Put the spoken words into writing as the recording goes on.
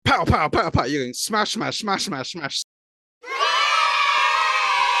pow, pow, pow, pow. You're going smash, smash, smash, smash, smash.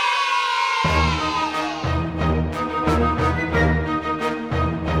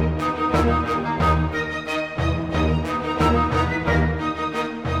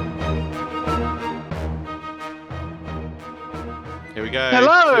 Here we go.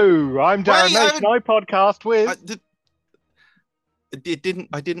 Hello, I'm Darren Wait, Mason. I podcast with.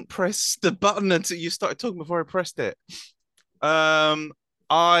 I didn't press the button until you started talking before I pressed it.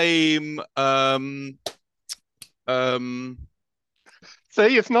 I'm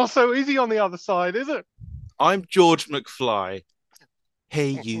See, it's not so easy on the other side, is it? I'm George McFly.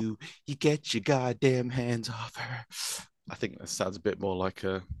 Hey, you get your goddamn hands off her. I think that sounds a bit more like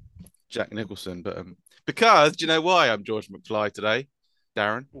Jack Nicholson, but because do you know why I'm George McFly today,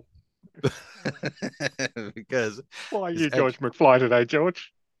 Darren? Because Why are it's you George McFly today,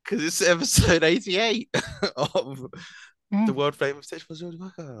 George? because it's episode 88 of the Mm. world famous Stitch George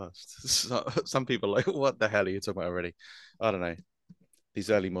podcast. So, some people are like, what the hell are you talking about already? I don't know. These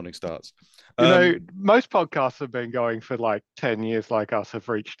early morning starts. Most podcasts have been going for like 10 years, like us, have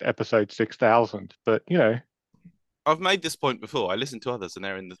reached episode 6,000. But, I've made this point before. I listen to others, and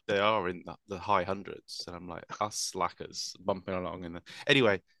they are in the high hundreds, and I'm like, us slackers bumping along in the.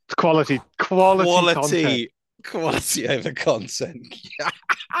 Anyway, it's quality content. quality over content.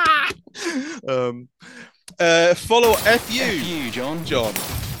 Follow FU, John.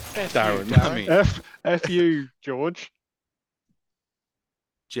 Darren. Darren. I mean, F you, George.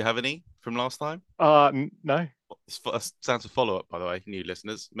 do you have any from last time? No. Sounds a follow up, by the way, new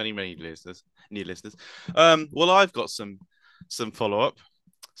listeners, many new listeners. Well, I've got some follow up.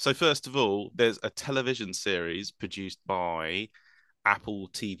 So first of all, there's a television series produced by Apple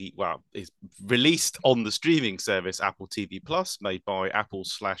TV. Well, it's released on the streaming service Apple TV Plus, made by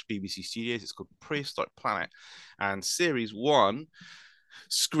Apple/BBC Studios. It's called Prehistoric Planet, and series one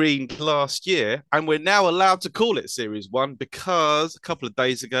screened last year, and we're now allowed to call it series one because a couple of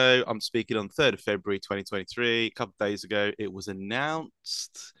days ago, I'm speaking on 3rd of February 2023, a couple of days ago it was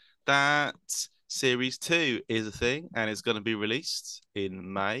announced that series two is a thing and it's going to be released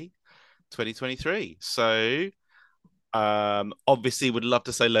in May 2023. So obviously would love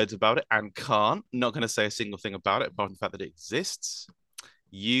to say loads about it and can't. Not going to say a single thing about it apart from the fact that it exists.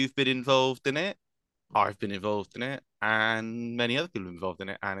 You've been involved in it, I've been involved in it, and many other people involved in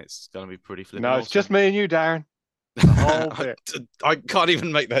it, and it's going to be pretty flipping No, it's awesome. just me and you, Darren. The whole bit. I can't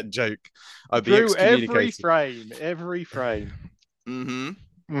even make that joke. I'd be Through excommunicated. every frame.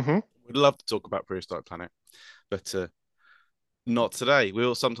 We'd love to talk about Prehistoric Planet, but not today. We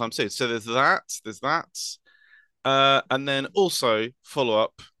will sometime soon. So there's that. And then also follow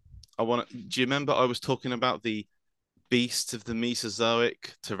up. Do you remember I was talking about the beasts of the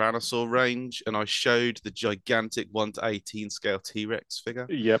Mesozoic Tyrannosaur range, and I showed the gigantic 1:18 scale T-Rex figure?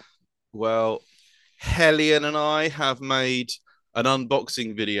 Yep. Well, Hellion and I have made an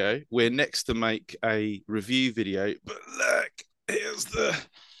unboxing video. We're next to make a review video, but look, here's the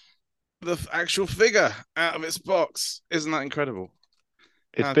actual figure out of its box. Isn't that incredible?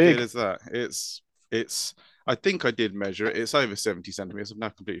 It's How big. good is that? It's I think I did measure it. It's over 70 centimeters. I've now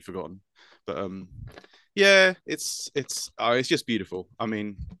completely forgotten. But yeah, it's just beautiful. I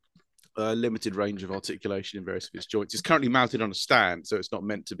mean, a limited range of articulation in various of its joints. It's currently mounted on a stand, so it's not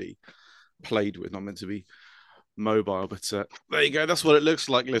meant to be played with, not meant to be mobile. But there you go. That's what it looks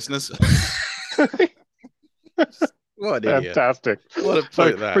like, listeners. What an idiot. Fantastic. What a So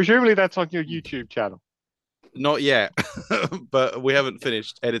point that. presumably that's on your YouTube channel. Not yet, but we haven't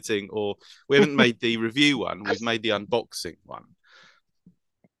finished editing, or we haven't made the review one. We've made the unboxing one.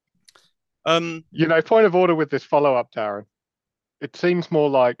 Point of order with this follow-up, Darren. It seems more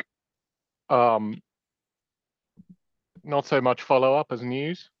like not so much follow-up as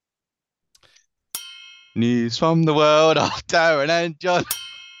news. News from the world of Darren and John.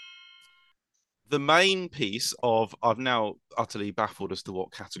 The main piece of, I've now utterly baffled as to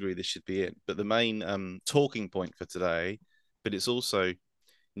what category this should be in, but the main talking point for today, but it's also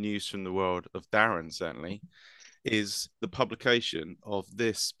news from the world of Darren, certainly, is the publication of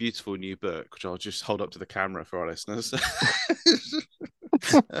this beautiful new book, which I'll just hold up to the camera for our listeners.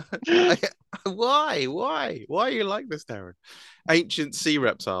 Why are you like this, Darren? Ancient Sea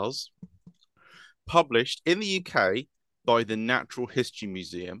Reptiles, published in the UK by the Natural History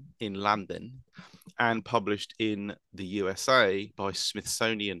Museum in London and published in the USA by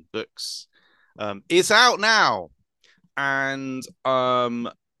Smithsonian Books. It's out now, and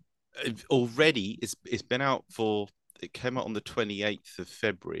already it's been out it came out on the 28th of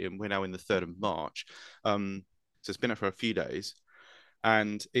February, and we're now in the 3rd of March. So it's been out for a few days.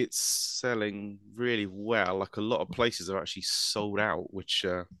 and it's selling really well. Like a lot of places are actually sold out, which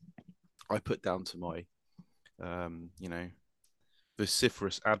I put down to my, you know,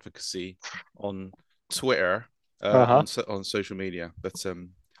 vociferous advocacy on Twitter, on social media. But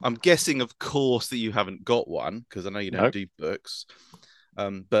I'm guessing, of course, that you haven't got one because I know you don't Nope. do books.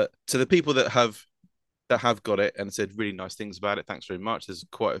 But to the people that have got it and said really nice things about it, thanks very much. There's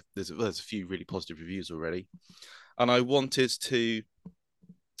a few really positive reviews already, and I wanted to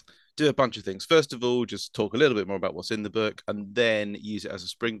do a bunch of things. First of all, just talk a little bit more about what's in the book, and then use it as a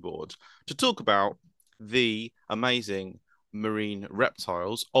springboard to talk about the amazing marine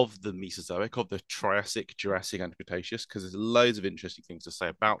reptiles of the Mesozoic, of the Triassic, Jurassic, and Cretaceous, because there's loads of interesting things to say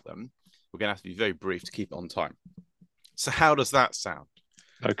about them. We're going to have to be very brief to keep it on time. So how does that sound?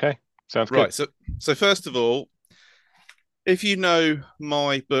 Okay, sounds Right. good. So first of all, if you know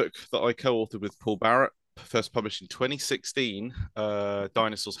my book that I co-authored with Paul Barrett, first published in 2016,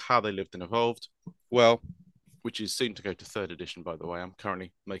 Dinosaurs, How They Lived and Evolved, well, which is soon to go to third edition, by the way. I'm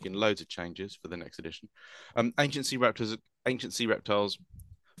currently making loads of changes for the next edition. Ancient Sea Reptiles,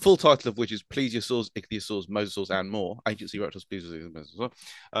 full title of which is Plesiosaurs, Ichthyosaurs, Mosasaurs, and more. Ancient Sea Reptiles, Plesiosaurs,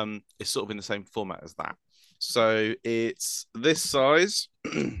 Mosasaurs. It's sort of in the same format as that. So it's this size.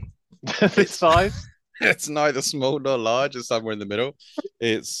 This size? It's neither small nor large. It's somewhere in the middle.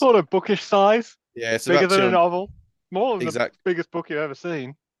 It's Sort of bookish size. yeah, it's Bigger about than a 200. novel. More than the biggest book you've ever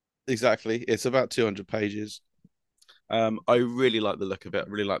seen. Exactly. It's about 200 pages. I really like the look of it. I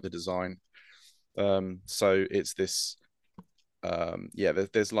really like the design. So it's this.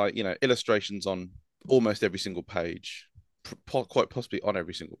 There's like illustrations on almost every single page, quite possibly on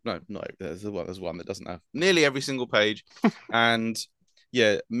every single. No, there's one that doesn't have nearly every single page, and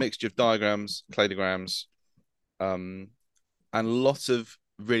mixture of diagrams, cladograms, and lots of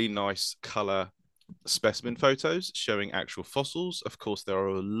really nice color specimen photos showing actual fossils. Of course, there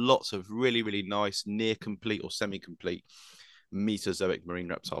are lots of really, really nice near complete or semi-complete Mesozoic marine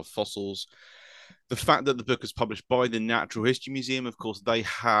reptile fossils. The fact that the book is published by the Natural History Museum, of course, they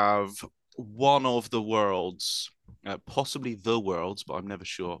have one of the world's, possibly the world's, but I'm never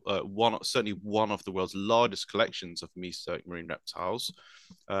sure, certainly one of the world's largest collections of Mesozoic marine reptiles.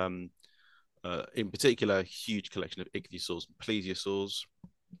 In particular, a huge collection of ichthyosaurs and plesiosaurs.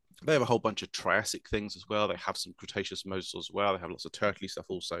 They have a whole bunch of Triassic things as well. They have some Cretaceous mosasaurs as well. They have lots of turtly stuff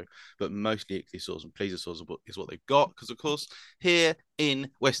also, but mostly ichthyosaurs and plesiosaurs is what they've got. Because, of course, here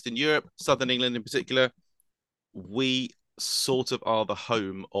in Western Europe, Southern England in particular, we sort of are the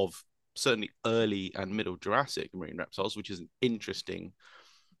home of certainly early and middle Jurassic marine reptiles, which is an interesting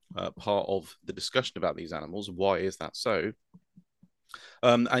part of the discussion about these animals. Why is that so?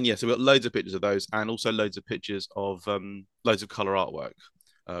 So we've got loads of pictures of those, and also loads of pictures of loads of color artwork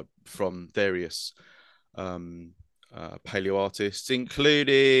from various paleo artists,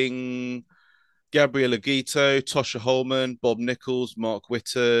 including Gabriel Aguito, Tosha Holman, Bob Nichols, Mark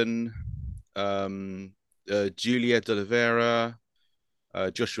Whitten, Julia de Oliveira,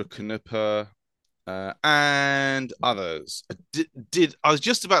 Joshua Canupa, and others. I was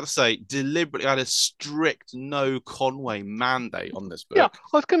just about to say, deliberately had a strict no Conway mandate on this book. Yeah,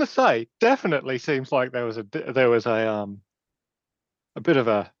 I was going to say, definitely seems like there was a bit of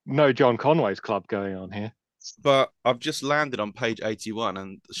a no John Conway's club going on here. But I've just landed on page 81,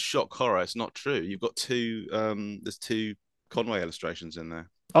 and shock horror, it's not true. You've got there's two Conway illustrations in there.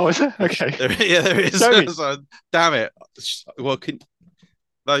 Oh, is it? Okay. There is. So, damn it. Well,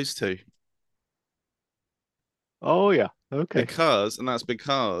 those two. Oh, yeah. Okay. Because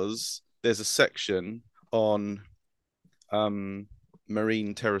there's a section on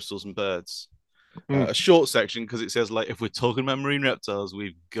marine pterosaurs and birds. A short section, because it says, like, if we're talking about marine reptiles,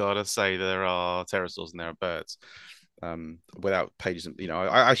 we've got to say there are pterosaurs and there are birds. Without pages,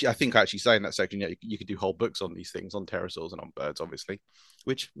 I think actually saying that section, you could do whole books on these things, on pterosaurs and on birds, obviously,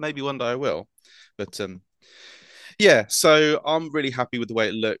 which maybe one day I will. But so I'm really happy with the way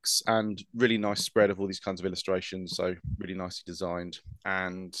it looks, and really nice spread of all these kinds of illustrations. So really nicely designed,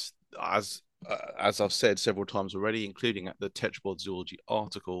 and as I've said several times already, including at the Tetrapod Zoology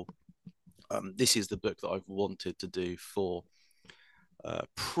article, this is the book that I've wanted to do for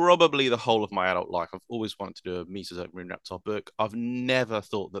probably the whole of my adult life. I've always wanted to do a Mesozoic marine reptile book. I've never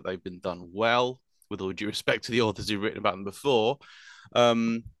thought that they've been done well, with all due respect to the authors who've written about them before.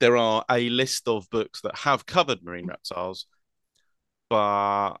 There are a list of books that have covered marine reptiles,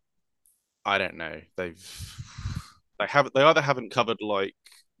 but I don't know. They either haven't covered like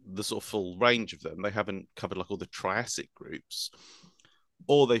the sort of full range of them. They haven't covered like all the Triassic groups,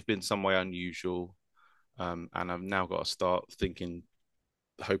 or they've been some way unusual. And I've now got to start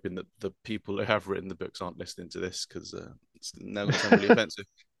hoping that the people who have written the books aren't listening to this, because It's now going to sound really offensive,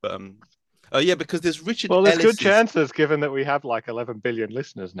 but yeah, because there's Richard Well, there's good Ellis's chances given that we have like 11 billion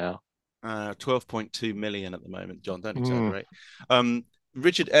listeners now. 12.2 million at the moment. John, don't Mm. exaggerate.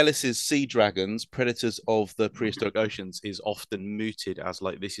 Richard Ellis's Sea Dragons, Predators of the Prehistoric Oceans is often mooted as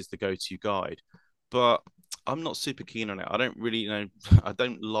like this is the go-to guide, but I'm not super keen on it. I don't really know. I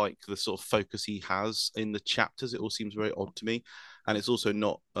don't like the sort of focus he has in the chapters. It all seems very odd to me, and it's also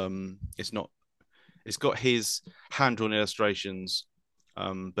not. It's not. It's got his hand-drawn illustrations,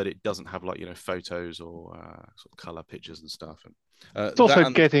 but it doesn't have like photos or sort of color pictures and stuff. And It's also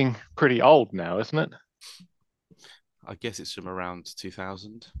getting pretty old now, isn't it? I guess it's from around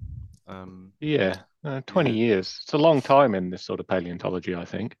 2000. Yeah, 20 years. It's a long time in this sort of paleontology, I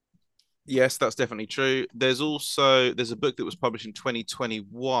think. Yes, that's definitely true. There's a book that was published in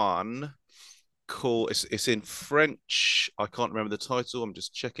 2021 called it's in French. I can't remember the title. I'm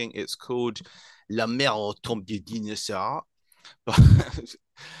just checking. It's called La Mer tombe des dinosaures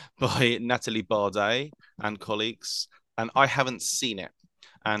by Nathalie Bardet and colleagues, and I haven't seen it.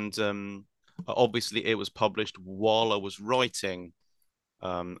 And obviously, it was published while I was writing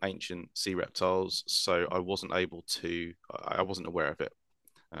Ancient Sea Reptiles, so I wasn't aware of it.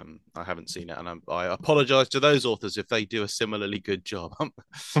 I haven't seen it, and I apologize to those authors if they do a similarly good job.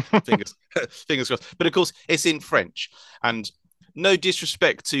 fingers crossed. But of course, it's in French, and no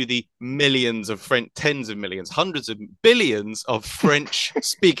disrespect to the millions of French, tens of millions, hundreds of billions of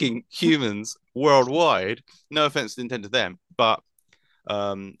French-speaking humans worldwide. No offense intended to them, but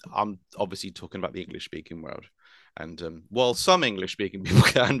I'm obviously talking about the English-speaking world. And while some English-speaking people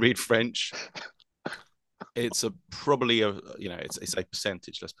can read French, it's probably it's a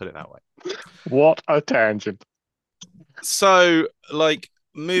percentage. Let's put it that way. What a tangent! So, like,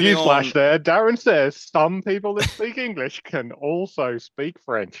 moving Newsflash on. there. Darren says some people that speak English can also speak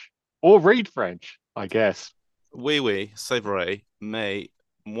French or read French, I guess. Oui, c'est vrai, mais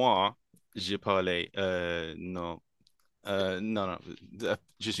moi, je parle non, non,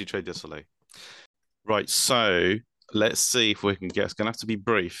 je suis très désolé. Right, so let's see if we can get. It's going to have to be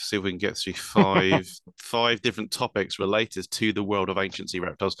brief. See if we can get through five different topics related to the world of ancient sea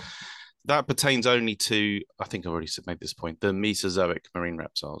reptiles. That pertains only to, I think I've already made this point, the Mesozoic marine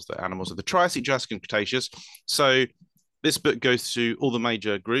reptiles, the animals of the Triassic, Jurassic, and Cretaceous. So this book goes through all the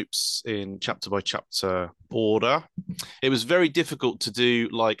major groups in chapter by chapter order. It was very difficult to do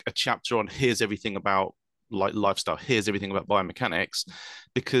like a chapter on here's everything about like lifestyle, here's everything about biomechanics,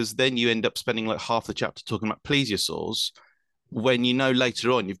 because then you end up spending like half the chapter talking about plesiosaurs, when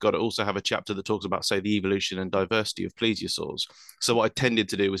later on you've got to also have a chapter that talks about, say, the evolution and diversity of plesiosaurs. So what I tended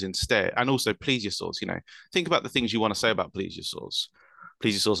to do was instead, and also plesiosaurs, think about the things you want to say about plesiosaurs.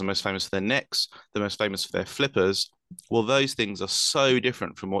 Plesiosaurs are most famous for their necks, they're most famous for their flippers. Well, those things are so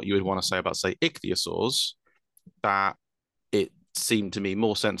different from what you would want to say about, say, ichthyosaurs, that it seemed to me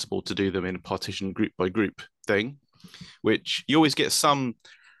more sensible to do them in a partition group by group thing, which you always get some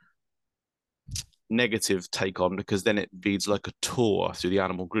negative take on, because then it reads like a tour through the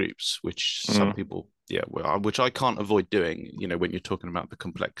animal groups, which some people, which I can't avoid doing, when you're talking about the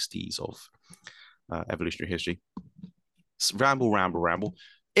complexities of evolutionary history. Ramble.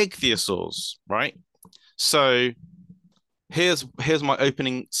 Ichthyosaurs, right? So here's my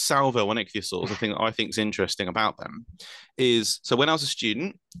opening salvo on ichthyosaurs. The thing that I think is interesting about them is, so when I was a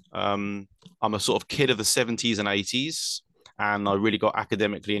student, I'm a sort of kid of the 70s and 80s, and I really got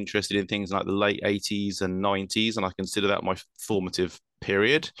academically interested in things like the late 80s and 90s, and I consider that my formative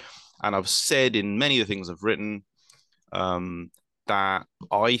period. And I've said in many of the things I've written that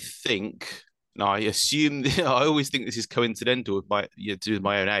I think, now I assume, I always think this is coincidental with to do with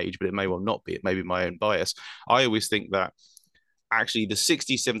my own age, but it may well not be. It may be my own bias. I always think that actually the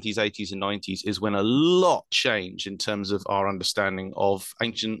 60s, 70s, 80s, and 90s is when a lot changed in terms of our understanding of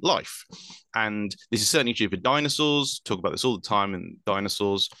ancient life. And this is certainly true for dinosaurs. Talk about this all the time in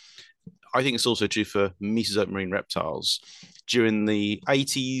dinosaurs. I think it's also true for Mesozoic marine reptiles. During the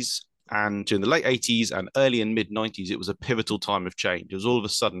 80s and during the late 80s and early and mid 90s, it was a pivotal time of change. It was all of a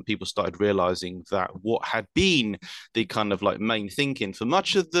sudden people started realizing that what had been the kind of like main thinking for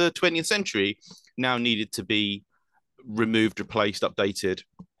much of the 20th century now needed to be removed, replaced, updated.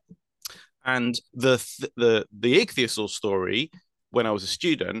 And the ichthyosaur story when I was a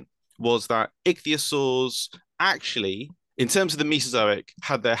student was that ichthyosaurs actually, in terms of the Mesozoic,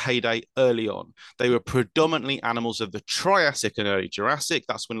 had their heyday early on. They were predominantly animals of the Triassic and early Jurassic.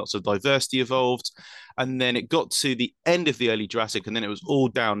 That's when lots of diversity evolved. And then it got to the end of the early Jurassic, and then it was all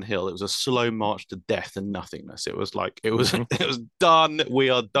downhill. It was a slow march to death and nothingness. It was like it was done.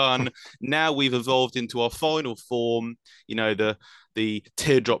 We are done. Now we've evolved into our final form. You know, the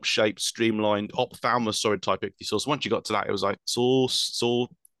teardrop shaped, streamlined ophthalmosaurid type ichthyosaurs. Once you got to that, it was like it's all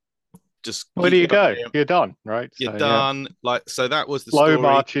just Where do you go? You're done, right? You're done. Like, so that was the slow story.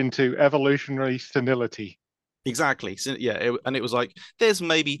 march into evolutionary senility. Exactly. So, yeah, and it was like there's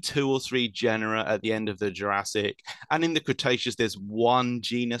maybe 2 or 3 genera at the end of the Jurassic, and in the Cretaceous there's one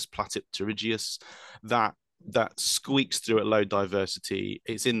genus, Platypterygius, that squeaks through at low diversity.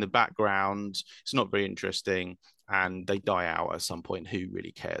 It's in the background. It's not very interesting, and they die out at some point. Who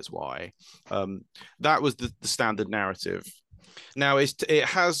really cares why? That was the standard narrative. Now, it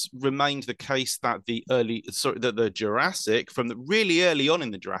has remained the case that the Jurassic, from the really early on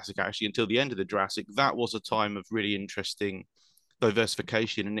in the Jurassic, actually, until the end of the Jurassic, that was a time of really interesting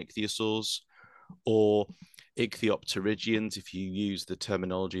diversification in ichthyosaurs, or ichthyopterygians, if you use the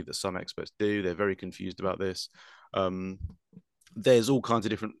terminology that some experts do. They're very confused about this. There's all kinds of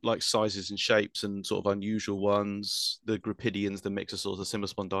different like sizes and shapes and sort of unusual ones. The Grappidians, the Mixosaurs, the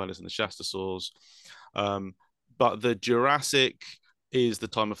Cimospondylis, and the Shastosaurs. But the Jurassic is the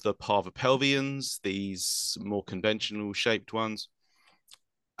time of the Parvipelvians, these more conventional shaped ones.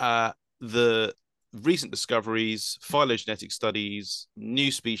 The recent discoveries, phylogenetic studies,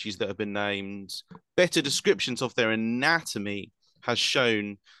 new species that have been named, better descriptions of their anatomy has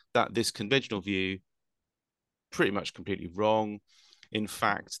shown that this conventional view pretty much completely wrong. In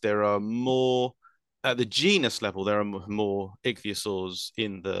fact, there are more, at the genus level, there are more ichthyosaurs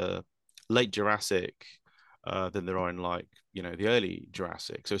in the late Jurassic than there are in the early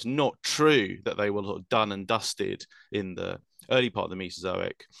Jurassic. So it's not true that they were done and dusted in the early part of the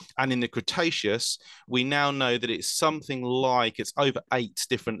Mesozoic. And in the Cretaceous, we now know that it's something like it's over 8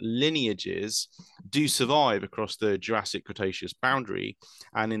 different lineages do survive across the Jurassic Cretaceous boundary.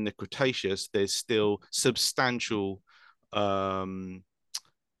 And in the Cretaceous, there's still substantial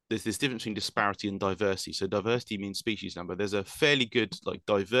there's this difference between disparity and diversity. So diversity means species number. There's a fairly good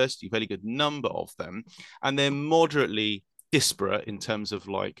diversity, fairly good number of them, and they're moderately disparate in terms of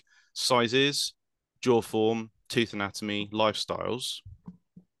sizes, jaw form, tooth anatomy, lifestyles.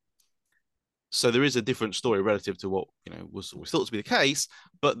 So there is a different story relative to what was always thought to be the case,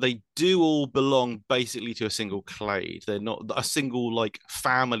 but they do all belong basically to a single clade. They're not a single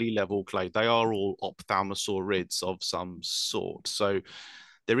family level clade. They are all ophthalmosaurids of some sort. So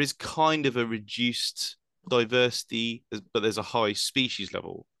there is kind of a reduced diversity, but there's a high species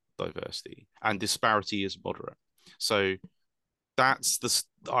level diversity, and disparity is moderate. So that's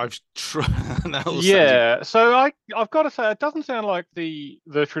I've tried. Yeah. So I've got to say, it doesn't sound like the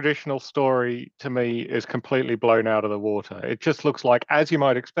traditional story to me is completely blown out of the water. It just looks like, as you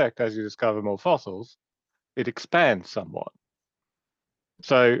might expect, as you discover more fossils, it expands somewhat.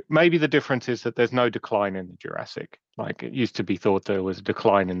 So maybe the difference is that there's no decline in the Jurassic. Like it used to be thought there was a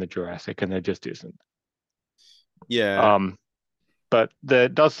decline in the Jurassic, and there just isn't. Yeah. But there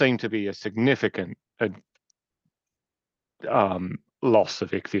does seem to be a significant loss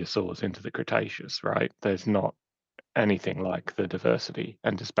of ichthyosaurs into the Cretaceous, right? There's not anything like the diversity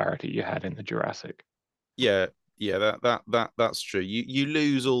and disparity you had in the Jurassic. Yeah, that's true. You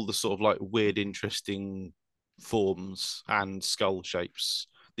lose all the sort of weird, interesting forms and skull shapes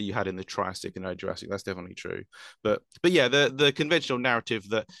that you had in the Triassic and Jurassic. That's definitely true. But yeah, the conventional narrative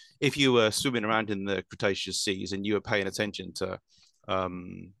that if you were swimming around in the Cretaceous seas and you were paying attention to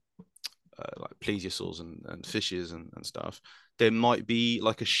plesiosaurs and fishes and stuff, there might be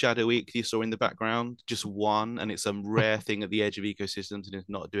a shadowy ichthyosaur in the background, just one, and it's some rare thing at the edge of ecosystems and it's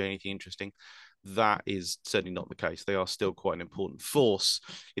not doing anything interesting. That is certainly not the case. They are still quite an important force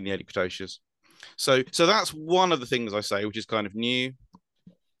in the early Cretaceous. So that's one of the things I say, which is kind of new.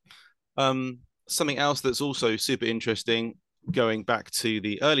 Something else that's also super interesting, going back to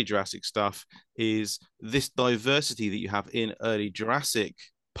the early Jurassic stuff, is this diversity that you have in early Jurassic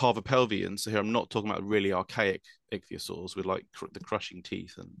Parvipelvians. So here I'm not talking about really archaic ichthyosaurs with the crushing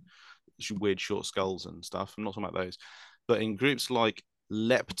teeth and weird short skulls and stuff. I'm not talking about those. But in groups like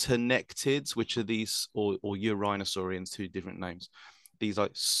leptonectids, which are these, or urinosaurians, 2 different names, these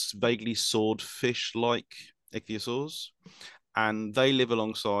vaguely swordfish-like ichthyosaurs, and they live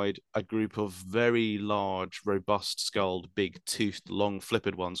alongside a group of very large, robust-skulled, big-toothed, long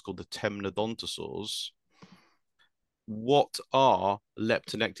flippered ones called the temnodontosaurs. What are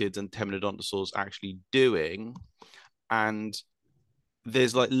leptonectids and temnodontosaurs actually doing? And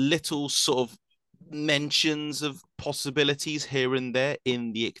there's little sort of mentions of possibilities here and there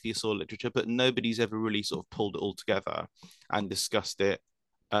in the ichthyosaur literature, but nobody's ever really sort of pulled it all together and discussed it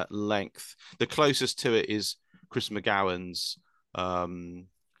at length. The closest to it is Chris McGowan's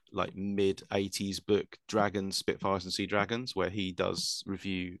like mid-80s book, Dragons, Spitfires and Sea Dragons, where he does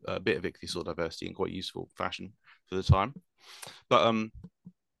review a bit of ichthyosaur diversity in quite useful fashion for the time. But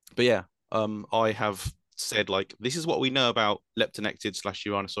yeah, I have said, like, this is what we know about leptonectid /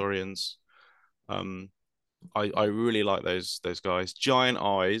 uranosaurians. I really like those guys. Giant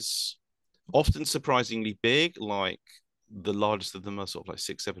eyes, often surprisingly big. Like the largest of them are sort of like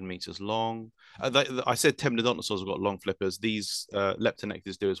 6-7 meters long. I said temnodontosaurs have got long flippers. These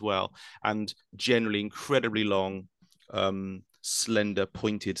leptonectids do as well, and generally incredibly long, slender,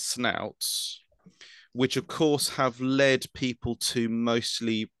 pointed snouts, which of course have led people to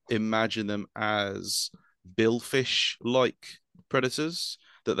mostly imagine them as billfish-like predators,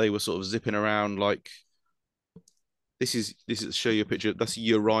 that they were sort of zipping around like. This is to show you a picture. That's a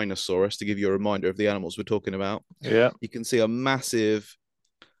Uranosaurus, to give you a reminder of the animals we're talking about. Yeah. You can see a massive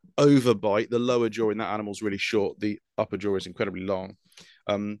overbite. The lower jaw in that animal is really short. The upper jaw is incredibly long.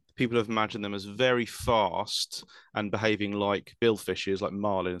 People have imagined them as very fast and behaving like billfishes, like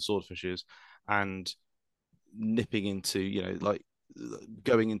marlin and swordfishes, and nipping into, like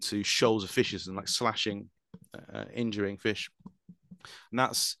going into shoals of fishes and like slashing, injuring fish. And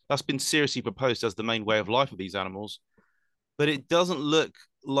that's been seriously proposed as the main way of life of these animals, but it doesn't look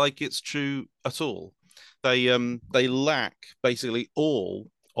like it's true at all. They lack basically all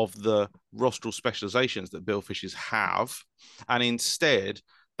of the rostral specializations that billfishes have, and instead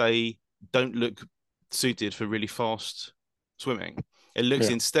they don't look suited for really fast swimming. It looks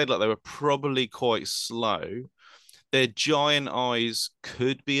instead like they were probably quite slow. Their giant eyes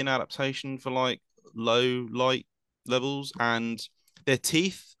could be an adaptation for like low light levels, and their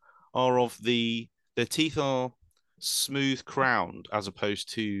teeth are smooth crowned, as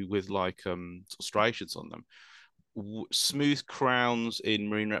opposed to with like striations on them. Smooth crowns in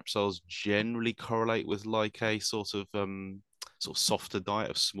marine reptiles generally correlate with like a sort of softer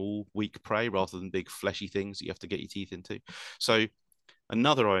diet of small, weak prey rather than big fleshy things that you have to get your teeth into. So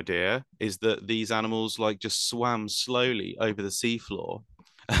another idea is that these animals like just swam slowly over the seafloor,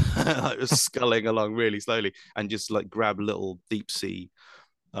 like sculling along really slowly, and just like grab little deep sea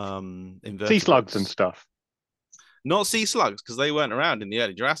invertebrates. Sea slugs and stuff. Not sea slugs, because they weren't around in the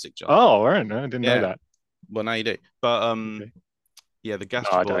early Jurassic, John. Oh, all right. No, I didn't know that. Well, now you do. But Okay. yeah, the No,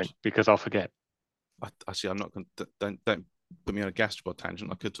 gastropod. I don't, because I'll forget. Actually, I'm not going to. Don't put me on a gastropod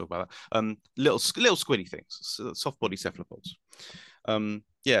tangent. I could talk about that. Little squiddy things, soft body cephalopods.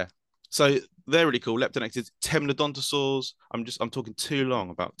 Yeah. So they're really cool. Leptonectids, temnodontosaurs. I'm talking too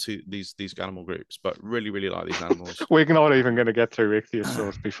long about these animal groups, but really, really like these animals. We're not even going to get through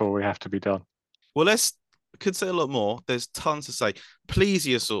ichthyosaurs before we have to be done. Well, could say a lot more. There's tons to say.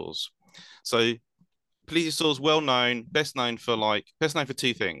 Plesiosaurs. So plesiosaurs, well known, best known for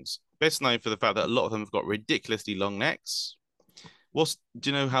two things. Best known for the fact that a lot of them have got ridiculously long necks. Do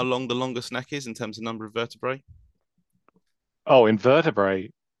you know how long the longest neck is in terms of number of vertebrae? Oh,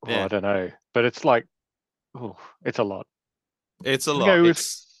 invertebrate. Oh, Yeah. I don't know, but it's like, it's a lot. It's a Should we lot. go with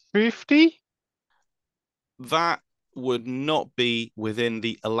It's 50? that would not be within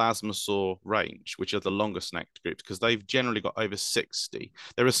the elasmosaur range, which are the longest necked groups, because they've generally got over 60.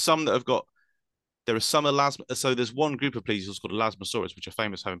 There are some so there's one group of plesiosaurs called elasmosaurus, which are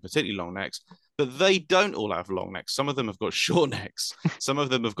famous for having particularly long necks, but they don't all have long necks. Some of them have got short necks. Some of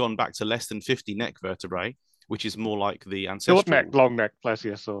them have gone back to less than 50 neck vertebrae, which is more like the ancestral. Short neck, long neck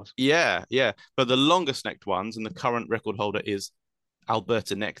plesiosaurs. Yeah. But the longest necked ones, and the current record holder is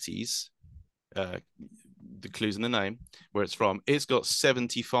Albertonectes. The clues in the name, where it's from. It's got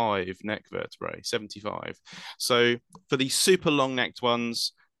 75 neck vertebrae, 75. So for the super long necked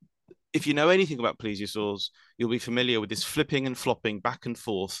ones, if you know anything about plesiosaurs, you'll be familiar with this flipping and flopping back and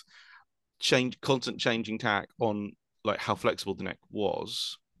forth, constant changing tack on like how flexible the neck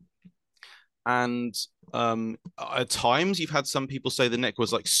was. And at times you've had some people say the neck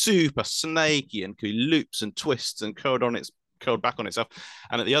was like super snaky and loops and twists and curled back on itself.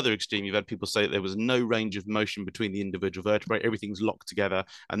 And at the other extreme, you've had people say that there was no range of motion between the individual vertebrae. Everything's locked together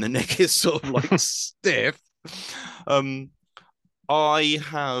and the neck is sort of like stiff. I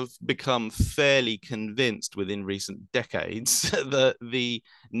have become fairly convinced within recent decades that the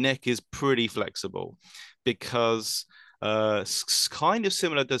neck is pretty flexible, because kind of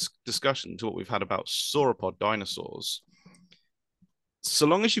similar discussion to what we've had about sauropod dinosaurs. So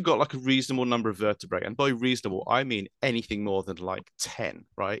long as you've got like a reasonable number of vertebrae, and by reasonable, I mean anything more than like 10,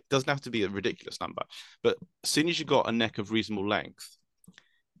 right? It doesn't have to be a ridiculous number. But as soon as you've got a neck of reasonable length,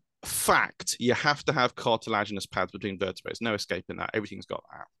 fact, you have to have cartilaginous pads between vertebrae. There's no escaping that. Everything's got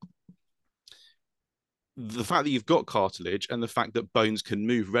that. The fact that you've got cartilage and the fact that bones can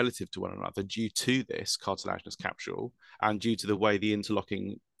move relative to one another due to this cartilaginous capsule and due to the way the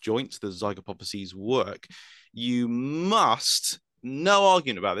interlocking joints, the zygapophyses, work, you must, no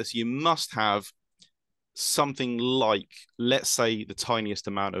argument about this, you must have something like, let's say, the tiniest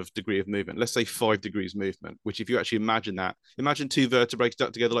amount of degree of movement, let's say 5 degrees movement, which if you actually imagine that, imagine 2 vertebrae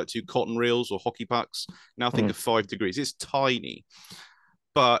stuck together like 2 cotton reels or hockey pucks. Now think of 5 degrees. It's tiny.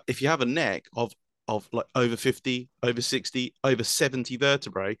 But if you have a neck of like over 50, over 60, over 70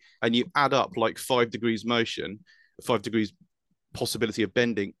 vertebrae, and you add up like 5 degrees motion, 5 degrees possibility of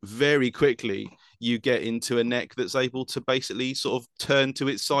bending, very quickly you get into a neck that's able to basically sort of turn to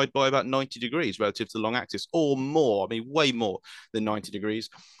its side by about 90 degrees relative to the long axis, or more. I mean, way more than 90 degrees.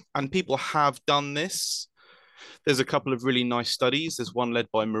 And people have done this. There's a couple of really nice studies. There's one led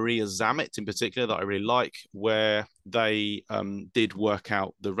by Maria Zamet in particular that I really like, where they did work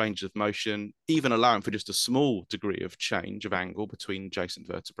out the range of motion, even allowing for just a small degree of change of angle between adjacent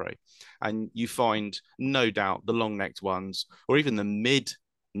vertebrae. And you find, no doubt, the long-necked ones, or even the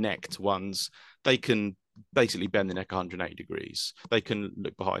mid-necked ones, they can basically bend the neck 180 degrees. They can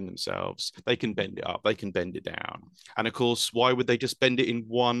look behind themselves. They can bend it up. They can bend it down. And of course, why would they just bend it in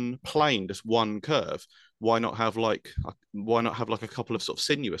one plane, just one curve? Why not have like a couple of sort of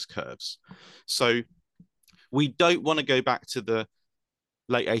sinuous curves? So we don't want to go back to the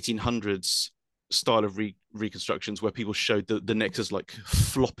late 1800s style of reconstructions where people showed the necks as like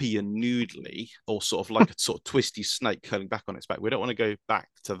floppy and noodly, or sort of like a sort of twisty snake curling back on its back. We don't want to go back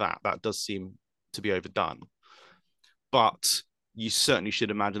to that. That does seem to be overdone. But you certainly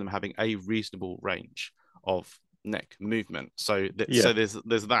should imagine them having a reasonable range of neck movement. So there's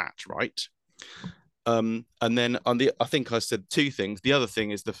that, right? And then I think I said 2 things. The other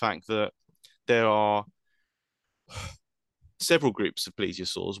thing is the fact that there are several groups of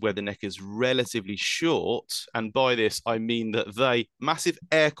plesiosaurs where the neck is relatively short, and by this I mean that they, massive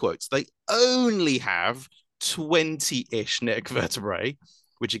air quotes, they only have 20-ish neck vertebrae,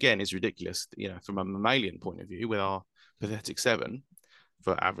 which again is ridiculous, from a mammalian point of view, with our pathetic 7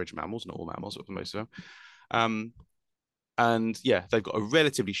 for average mammals, not all mammals, but for most of them. And yeah, they've got a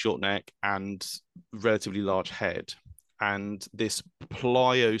relatively short neck and relatively large head. And this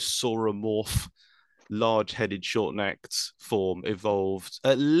pliosauromorph, large-headed, short-necked form evolved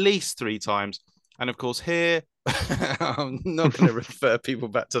at least 3 times. And of course, here, I'm not going to refer people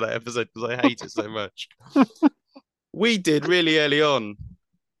back to that episode because I hate it so much. We did really early on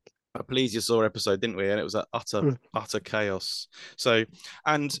a plesiosaur episode, didn't we? And it was utter chaos. So,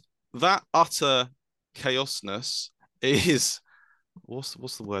 and that utter chaosness is, what's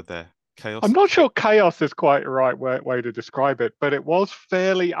the word there? Chaos. I'm not sure chaos is quite the right way to describe it, but it was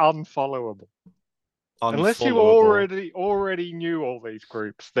fairly unfollowable. Unless you already knew all these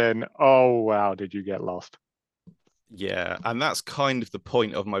groups, then oh wow, did you get lost? Yeah, and that's kind of the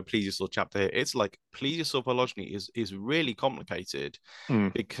point of my plesiosaur chapter here. It's like plesiosaur phylogeny is really complicated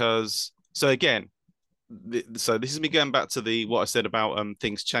because, so again, so this is me going back to what I said about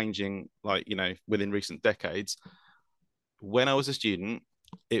things changing, like, within recent decades. When I was a student,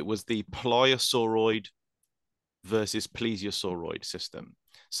 it was the pliosauroid versus plesiosauroid system.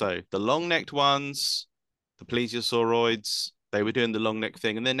 So the long-necked ones, the plesiosauroids, they were doing the long neck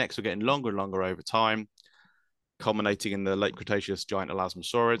thing, and their necks were getting longer and longer over time, culminating in the late Cretaceous giant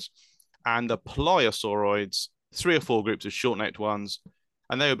elasmosaurids. And the pliosauroids, 3 or 4 groups of short-necked ones,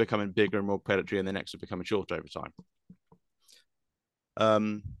 and they were becoming bigger and more predatory, and their necks were becoming shorter over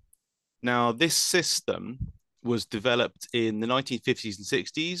time. Now, this system was developed in the 1950s and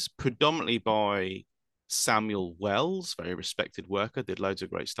 60s, predominantly by Samuel Wells, very respected worker, did loads of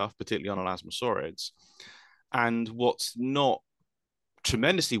great stuff, particularly on elasmosaurids. And what's not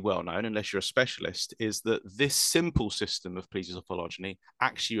tremendously well known, unless you're a specialist, is that this simple system of plesiosaur phylogeny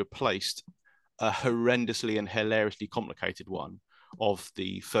actually replaced a horrendously and hilariously complicated one of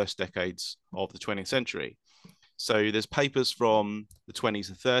the first decades of the 20th century. So there's papers from the 20s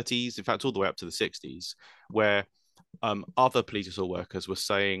and 30s, in fact, all the way up to the 60s, where other plesiosaur workers were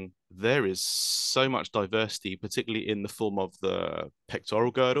saying there is so much diversity, particularly in the form of the pectoral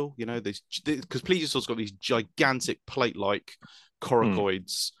girdle, because plesiosaurs got these gigantic plate-like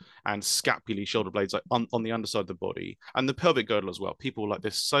coracoids and scapulae shoulder blades like on the underside of the body, and the pelvic girdle as well. People were like,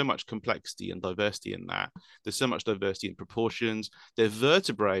 there's so much complexity and diversity in that. There's so much diversity in proportions. Their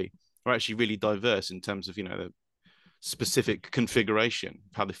vertebrae are actually really diverse in terms of, the specific configuration,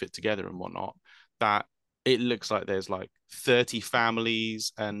 how they fit together and whatnot, that it looks like there's like 30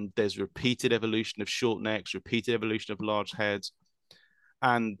 families, and there's repeated evolution of short necks, repeated evolution of large heads.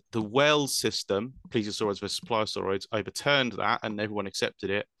 And the Wells system, plesiosaurids versus pliosauroids, overturned that, and everyone accepted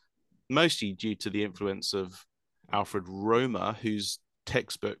it, mostly due to the influence of Alfred Romer, whose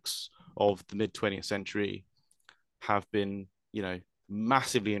textbooks of the mid 20th century have been,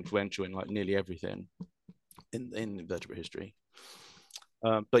 massively influential in like nearly everything in invertebrate history.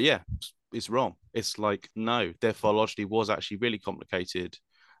 But yeah, it's wrong. It's like, no, their phylogeny was actually really complicated.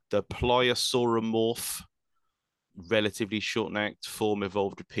 The pliosauromorph, relatively short-necked form,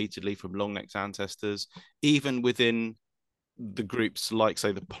 evolved repeatedly from long-necked ancestors. Even within the groups like,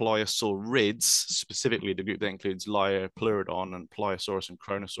 say, the pliosaurids, specifically the group that includes Liopleurodon and Pliosaurus and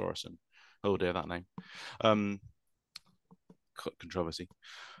Kronosaurus, and oh dear, that name. Controversy.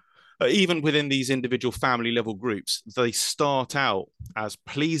 Even within these individual family level groups, they start out as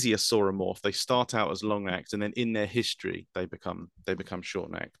plesiosauromorph. They start out as long-necked, and then in their history, they become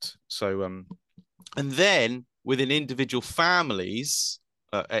short-necked. So, and then within individual families,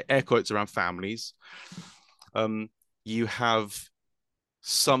 air quotes around families, you have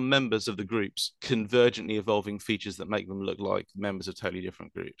some members of the groups convergently evolving features that make them look like members of totally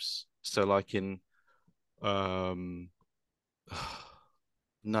different groups. So, like in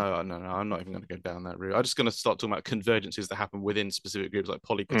No, I'm not even going to go down that route. I'm just going to start talking about convergences that happen within specific groups like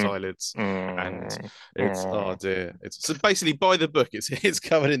polycotylids, and it's oh dear. It's so basically by the book. It's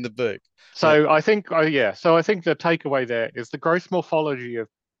covered in the book. So I think, So I think the takeaway there is the gross morphology of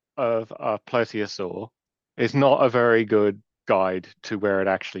a plesiosaur is not a very good guide to where it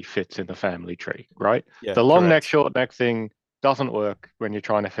actually fits in the family tree, right? Yeah, the long neck, correct. short neck thing doesn't work when you're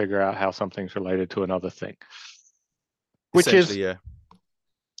trying to figure out how something's related to another thing. Which is yeah.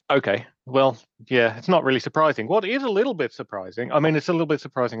 Okay, well, yeah, it's not really surprising. What is a little bit surprising, I mean, it's a little bit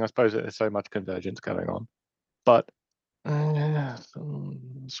surprising, I suppose, that there's so much convergence going on. But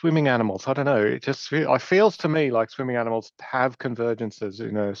swimming animals, I don't know. It feels to me like swimming animals have convergences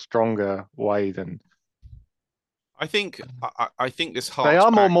in a stronger way than I think this they harks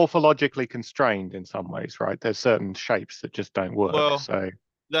are more back. morphologically constrained in some ways, right? There's certain shapes that just don't work. Well, So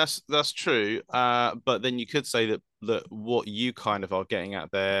that's true. But then you could say that what you kind of are getting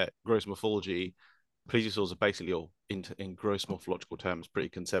at there, gross morphology, plesiosaurs are basically all in gross morphological terms pretty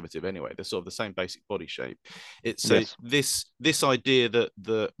conservative anyway. They're sort of the same basic body shape. It's so yes. this idea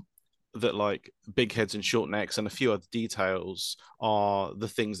that like big heads and short necks and a few other details are the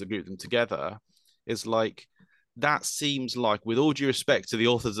things that group them together is like, that seems like, with all due respect to the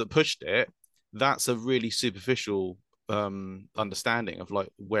authors that pushed it, that's a really superficial understanding of like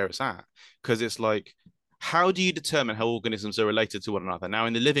where it's at. Because it's like, how do you determine how organisms are related to one another? Now,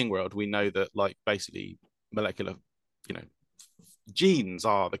 in the living world, we know that like basically molecular, genes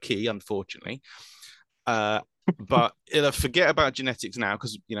are the key, unfortunately. But forget about genetics now,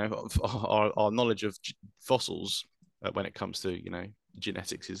 because our knowledge of fossils when it comes to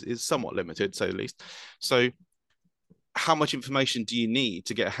genetics is somewhat limited, to say the least. So how much information do you need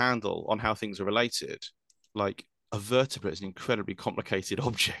to get a handle on how things are related? Like, a vertebrate is an incredibly complicated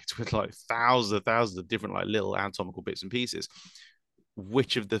object with like thousands of different like little anatomical bits and pieces.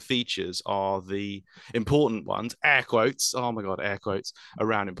 Which of the features are the important ones? Air quotes. Oh my god, air quotes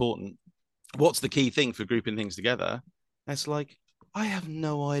around important. What's the key thing for grouping things together? It's like, I have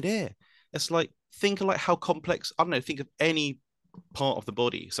no idea. It's like, think of like how complex, I don't know, think of any part of the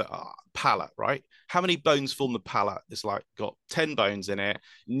body. So palate, right? How many bones form the palate? It's like got 10 bones in it,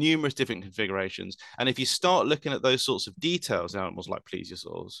 numerous different configurations. And if you start looking at those sorts of details in animals like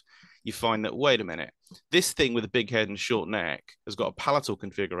plesiosaurs, you find that, wait a minute, this thing with a big head and short neck has got a palatal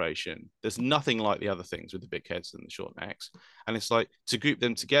configuration. There's nothing like the other things with the big heads and the short necks. And it's like, to group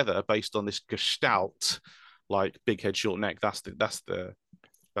them together based on this gestalt, like big head, short neck, that's the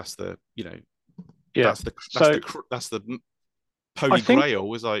Yeah. that's the Holy Grail.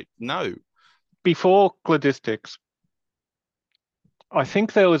 Was like, no. Before cladistics, I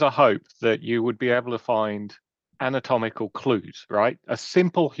think there was a hope that you would be able to find anatomical clues, right? A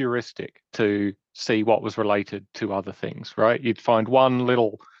simple heuristic to see what was related to other things, right? You'd find one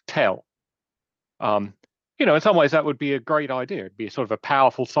little tell. In some ways that would be a great idea. It'd be sort of a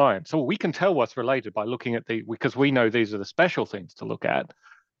powerful science. So we can tell what's related by looking at because we know these are the special things to look at.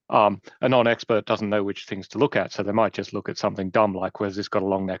 A non-expert doesn't know which things to look at, so they might just look at something dumb like, where's this got a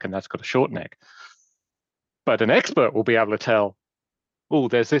long neck and that's got a short neck? But an expert will be able to tell, oh,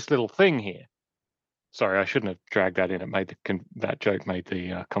 there's this little thing here. Sorry, I shouldn't have dragged that in. That joke made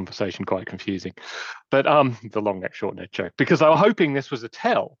the conversation quite confusing. But the long neck, short neck joke, because I was hoping this was a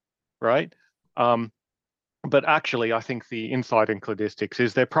tell, right? But actually, I think the insight in cladistics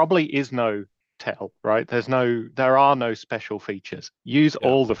is there probably is no tell, right? There are no special features. Use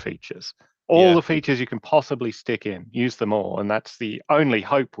all the features. All the features you can possibly stick in, use them all, and that's the only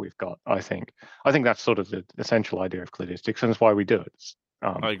hope we've got. I think that's sort of the essential idea of cladistics, and that's why we do it.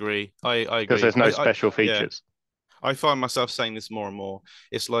 I agree. I agree because there's no special yeah. features. I find myself saying this more and more.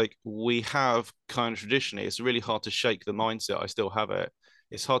 It's like we have kind of traditionally, it's really hard to shake the mindset. I still have it.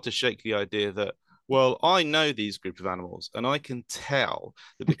 It's hard to shake the idea that, well, I know these group of animals and I can tell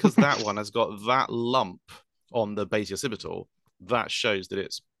that because that one has got that lump on the basioccipital, that shows that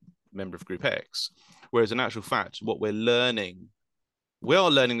it's a member of group X. Whereas in actual fact, what we are learning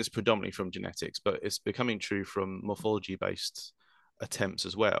this predominantly from genetics, but it's becoming true from morphology-based attempts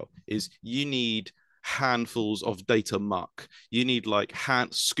as well, is you need handfuls of data muck. You need like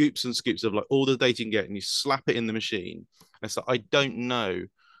scoops and scoops of like all the data you can get, and you slap it in the machine. And so I don't know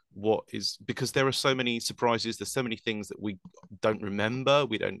what is, because there are so many surprises. There's so many things that we don't remember.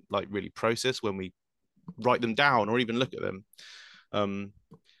 We don't like really process when we write them down or even look at them.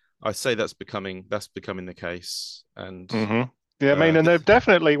 I say that's becoming the case. And yeah, I mean, and there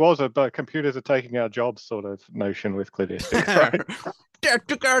definitely was a computers are taking our jobs sort of notion with cladistics, right?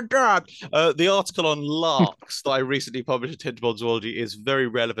 Took our job. The article on larks that I recently published at Hedgehog Zoology is very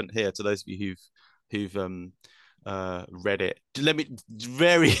relevant here to those of you who've read it. Let me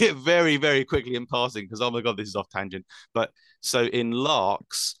very, very, very quickly in passing, because oh my god, this is off tangent. But so in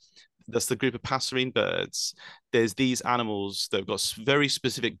larks, that's the group of passerine birds. There's these animals that have got very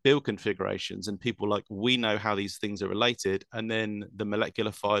specific bill configurations, and people like, we know how these things are related. And then the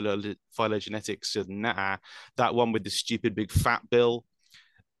molecular phylogenetics said, nah, that one with the stupid big fat bill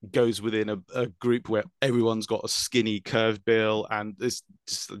goes within a group where everyone's got a skinny curved bill, and this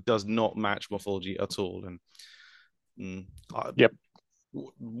just does not match morphology at all. And yep.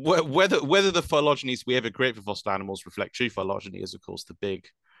 Whether the phylogenies we ever create for fossil animals reflect true phylogeny is, of course, the big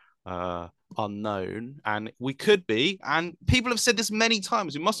unknown. And we could be, and people have said this many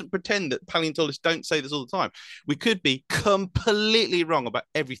times, we mustn't pretend that paleontologists don't say this all the time. We could be completely wrong about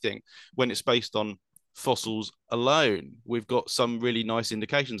everything when it's based on fossils alone. We've got some really nice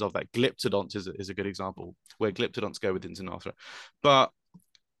indications of that. Glyptodonts is a good example, where glyptodonts go within Sinatra. But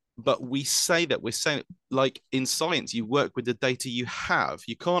we're saying like in science, you work with the data you have.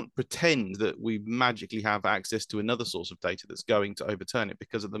 You can't pretend that we magically have access to another source of data that's going to overturn it,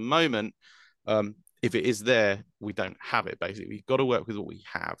 because at the moment, if it is there, we don't have it. Basically, we've got to work with what we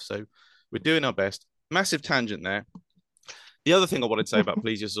have. So we're doing our best. Massive tangent there. The other thing I wanted to say about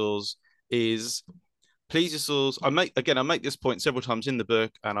plesiosaurs is plesiosaurs. I make this point several times in the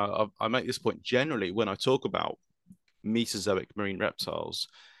book, and I make this point generally when I talk about Mesozoic marine reptiles.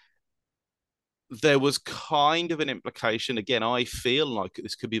 There was kind of an implication, again, I feel like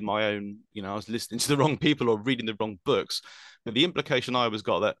this could be my own, I was listening to the wrong people or reading the wrong books, but the implication I always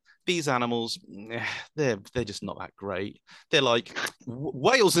got that these animals, they're just not that great. They're like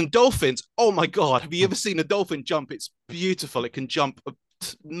whales and dolphins. Oh my God, have you ever seen a dolphin jump? It's beautiful. It can jump a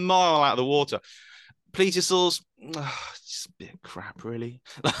mile out of the water. Plesiosaurs, just a bit of crap, really.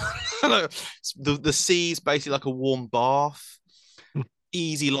 The sea's basically like a warm bath.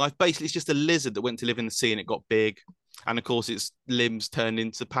 Easy life. Basically, it's just a lizard that went to live in the sea and it got big. And of course, its limbs turned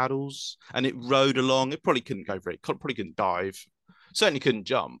into paddles and it rode along. It probably couldn't probably couldn't dive. Certainly couldn't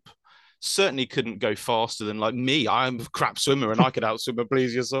jump. Certainly couldn't go faster than like me. I'm a crap swimmer and I could outswim a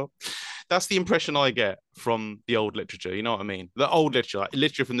plesiosaur. That's the impression I get from the old literature. You know what I mean? The old literature, like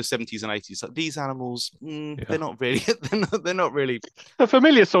literature from the 70s and 80s. Like, these animals, they're not really. They're not really a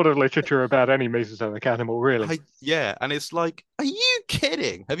familiar sort of literature about any Mesozoic animal, really. Yeah, and it's like, are you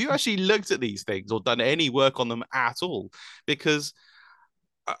kidding? Have you actually looked at these things or done any work on them at all? Because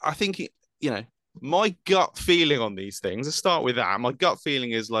I think my gut feeling on these things. Let's start with that. My gut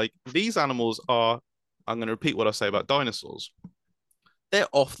feeling is like these animals are. I'm going to repeat what I say about dinosaurs. They're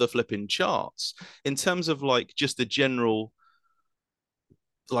off the flipping charts in terms of like just the general,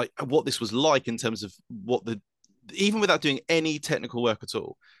 like what this was like in terms of even without doing any technical work at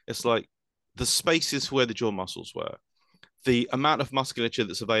all. It's like the spaces where the jaw muscles were, the amount of musculature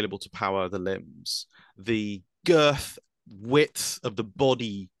that's available to power the limbs, the girth, width of the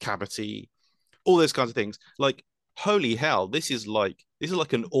body cavity, all those kinds of things. Like, holy hell, this is like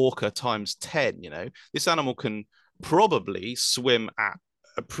an orca times 10. This animal can probably swim at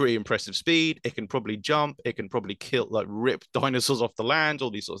a pretty impressive speed. It can probably jump. It can probably rip dinosaurs off the land, all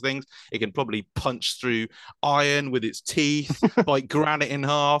these sorts of things. It can probably punch through iron with its teeth, bite granite in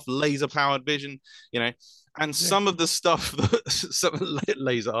half, laser powered vision, and some of the stuff some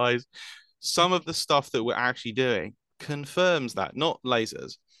laser eyes, some of the stuff that we're actually doing confirms that, not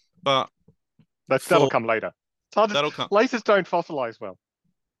lasers, but that'll come later. Lasers don't fossilize well.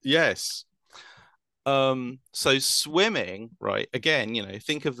 Yes. So swimming, right? Again,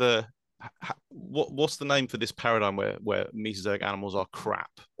 think of the what's the name for this paradigm where Mesozoic animals are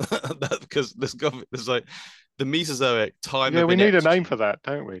crap? Because there's like the Mesozoic time Yeah, of we need a name ineptitude, for that,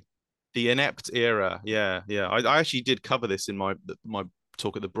 don't we? the inept era. Yeah, yeah. I actually did cover this in my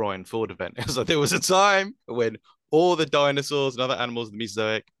talk at the Brian Ford event. It was like there was a time when all the dinosaurs and other animals in the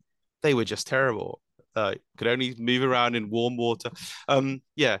Mesozoic, they were just terrible. Could only move around in warm water.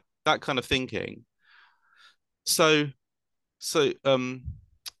 Yeah, that kind of thinking. So so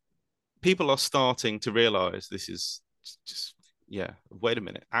people are starting to realize this is just, yeah, wait a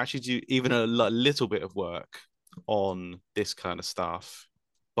minute, actually do even a little bit of work on this kind of stuff,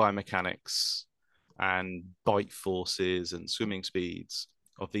 biomechanics and bite forces and swimming speeds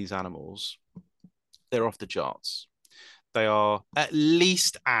of these animals, they're off the charts. They are at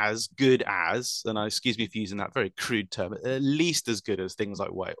least as good as, and excuse me for using that very crude term, at least as good as things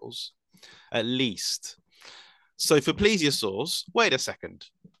like whales, at least. So for plesiosaurs, wait a second,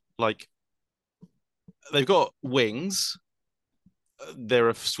 like they've got wings. There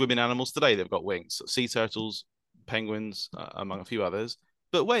are swimming animals today. They've got wings. Sea turtles, penguins, among a few others.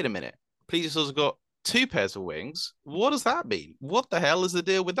 But wait a minute. Plesiosaurs have got two pairs of wings. What does that mean? What the hell is the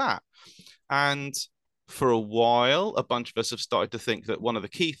deal with that? And for a while, a bunch of us have started to think that one of the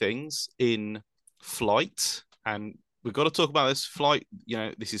key things in flight, and we've got to talk about this flight,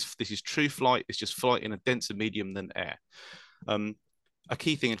 this is true flight. It's just flight in a denser medium than air. A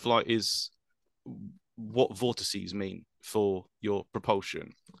key thing in flight is what vortices mean for your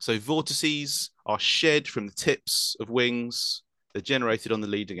propulsion. So vortices are shed from the tips of wings. They're generated on the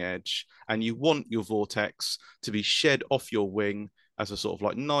leading edge, and you want your vortex to be shed off your wing as a sort of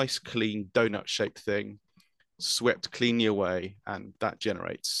like nice, clean, donut-shaped thing, swept cleanly away, and that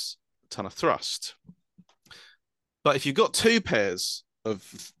generates a ton of thrust. But if you've got two pairs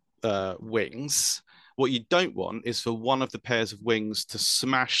of wings, what you don't want is for one of the pairs of wings to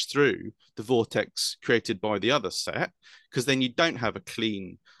smash through the vortex created by the other set, because then you don't have a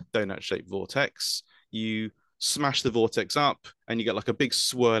clean donut-shaped vortex. You smash the vortex up and you get like a big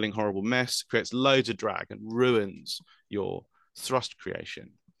swirling horrible mess, creates loads of drag and ruins your thrust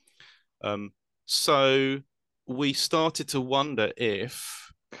creation. So we started to wonder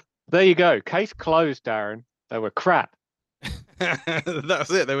if... There you go. Case closed, Darren. They were crap. That's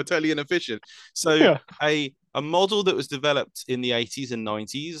it. They were totally inefficient. So Yeah. a model that was developed in the 80s and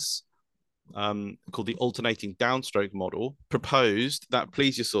 90s, called the alternating downstroke model, proposed that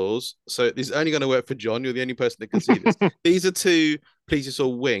plesiosaurs, so this is only going to work for John, you're the only person that can see this. These are two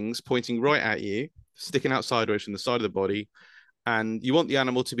plesiosaur wings pointing right at you, sticking out sideways from the side of the body, and you want the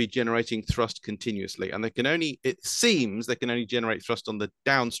animal to be generating thrust continuously. And it seems they can only generate thrust on the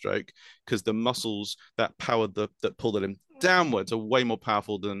downstroke because the muscles that pull the limb downwards are way more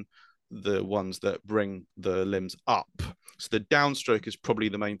powerful than the ones that bring the limbs up. So the downstroke is probably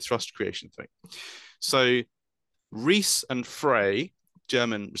the main thrust creation thing. So Rees and Frey,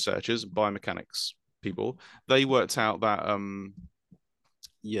 German researchers, biomechanics people, they worked out that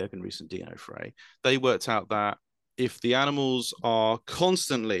Jürgen Rees and Dino Frey, they worked out that if the animals are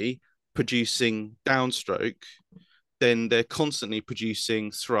constantly producing downstroke, then they're constantly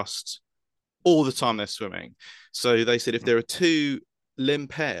producing thrust all the time they're swimming. So they said if there are two limb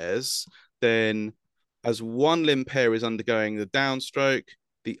pairs, then as one limb pair is undergoing the downstroke,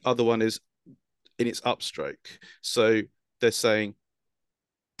 the other one is in its upstroke. So they're saying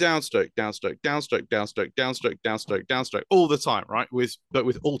downstroke, downstroke, downstroke, downstroke, downstroke, downstroke, downstroke all the time, right? But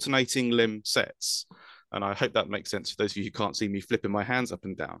with alternating limb sets. And I hope that makes sense for those of you who can't see me flipping my hands up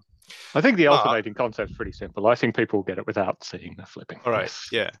and down. I think the alternating concept's pretty simple. I think people get it without seeing the flipping. All right, yes.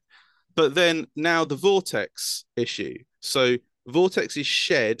 Yeah. But then now the vortex issue. So vortex is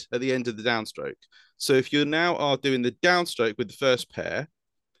shed at the end of the downstroke. So if you now are doing the downstroke with the first pair,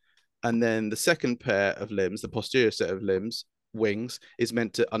 and then the second pair of limbs, the posterior set of limbs, wings, is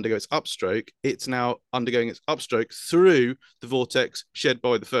meant to undergo its upstroke, it's now undergoing its upstroke through the vortex shed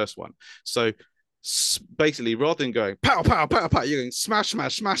by the first one. So basically, rather than going pow, pow, pow, pow, you're going smash,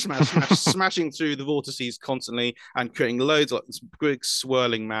 smash, smash, smash, smash, smashing through the vortices constantly and creating loads of this big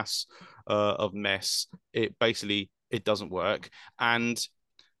swirling mass of mess. It doesn't work. And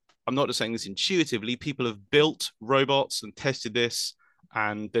I'm not just saying this intuitively. People have built robots and tested this,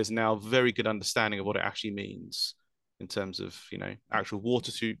 and there's now very good understanding of what it actually means in terms of, actual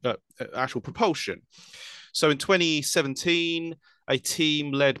actual propulsion. So in 2017, a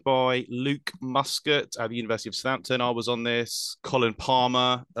team led by Luke Muscat at the University of Southampton, I was on this. Colin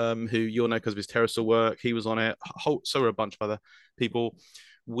Palmer, who you'll know because of his pterosaur work, he was on it. So were a bunch of other people.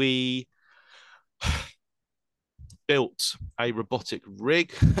 We built a robotic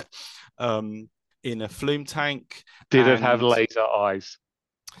rig in a flume tank. Did it have laser eyes?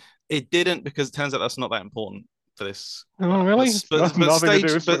 It didn't, because it turns out that's not that important for this. Oh, really? It's nothing to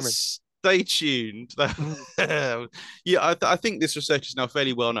do with swimming. Stay tuned. Yeah, I think this research is now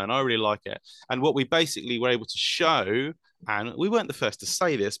fairly well known. I really like it. And what we basically were able to show, and we weren't the first to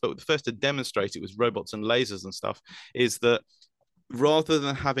say this, but the first to demonstrate it with robots and lasers and stuff, is that rather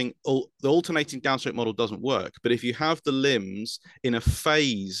than having the alternating downstroke model doesn't work, but if you have the limbs in a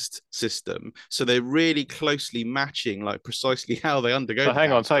phased system, so they're really closely matching like precisely how they undergo So the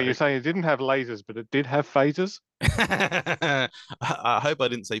hang on, so downstroke. you're saying it didn't have lasers, but it did have phasers? I hope I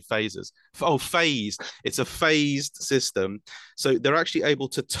didn't say phases. Oh, phased. It's a phased system. So they're actually able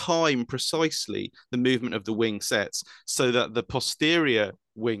to time precisely the movement of the wing sets so that the posterior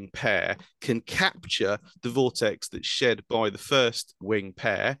wing pair can capture the vortex that's shed by the first wing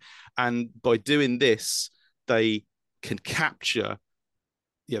pair. And by doing this, they can capture,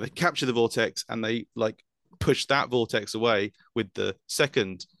 they capture the vortex, and they like push that vortex away with the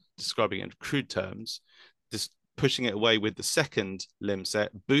second, describing it in crude terms, just pushing it away with the second limb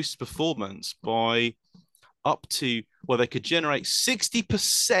set boosts performance by up to, well, they could generate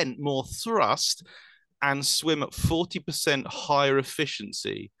 60% more thrust and swim at 40% higher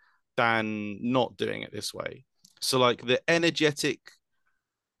efficiency than not doing it this way. So like the energetic,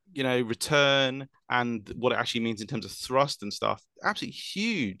 return and what it actually means in terms of thrust and stuff, absolutely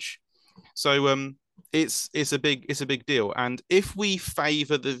huge. So it's a big deal. And if we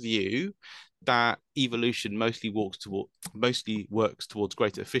favor the view that evolution mostly works towards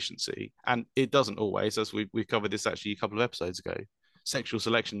greater efficiency, and it doesn't always, as we covered this actually a couple of episodes ago. Sexual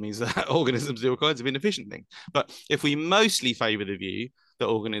selection means that organisms do all kinds of inefficient things. But if we mostly favor the view that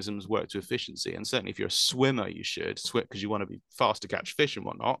organisms work to efficiency, and certainly if you're a swimmer, you should swim because you want to be fast to catch fish and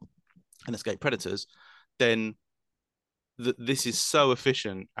whatnot and escape predators, then this is so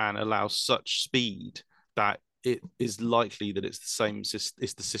efficient and allows such speed that it is likely that it's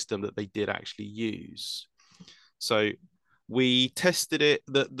the system that they did actually use. So we tested it,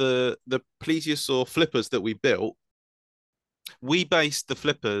 that the plesiosaur flippers that we built, we based the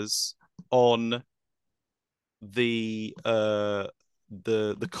flippers on the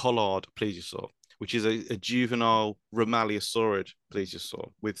collard plesiosaur, which is a juvenile romaliosauride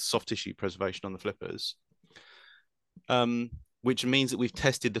plesiosaur with soft tissue preservation on the flippers. Which means that we've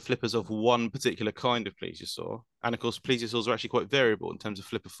tested the flippers of one particular kind of plesiosaur. And of course, plesiosaurs are actually quite variable in terms of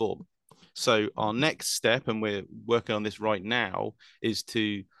flipper form. So our next step, and we're working on this right now, is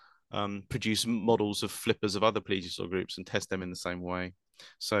to produce models of flippers of other plesiosaur groups and test them in the same way.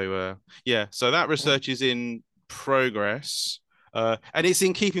 So so that research is in progress. And it's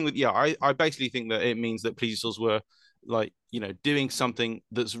in keeping with, I basically think that it means that plesiosaurs were doing something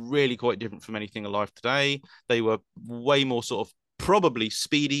that's really quite different from anything alive today. They were way more sort of probably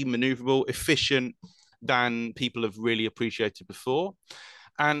speedy, maneuverable, efficient than people have really appreciated before.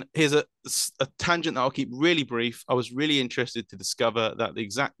 And here's a tangent that I'll keep really brief. I was really interested to discover that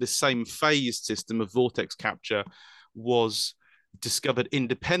the same phased system of vortex capture was discovered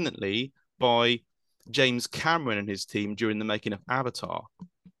independently by James Cameron and his team during the making of Avatar.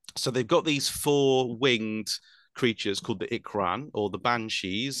 So they've got these four-winged creatures called the Ikran or the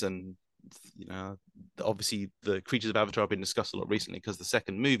Banshees, and obviously the creatures of Avatar have been discussed a lot recently because the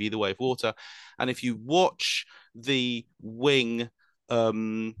second movie, The Way of Water, and if you watch the wing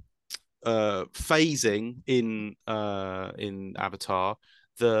phasing in Avatar,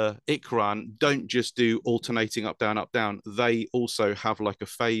 the Ikran don't just do alternating up down. They also have like a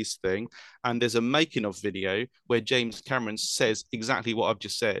phase thing. And there's a making of video where James Cameron says exactly what I've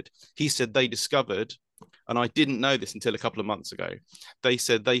just said. He said they discovered, and I didn't know this until a couple of months ago, they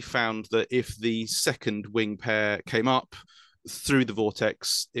said they found that if the second wing pair came up through the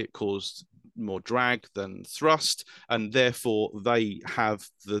vortex, it caused more drag than thrust, and therefore they have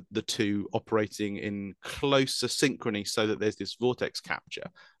the two operating in closer synchrony so that there's this vortex capture.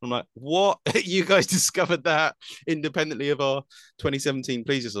 I'm like, what? You guys discovered that independently of our 2017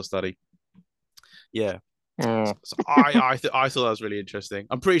 plesiosaur study? Yeah. So I thought that was really interesting.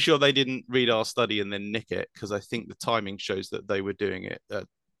 I'm pretty sure they didn't read our study and then nick it, because I think the timing shows that they were doing it.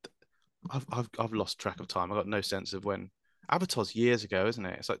 I've lost track of time. I got no sense of when. Avatar's years ago, isn't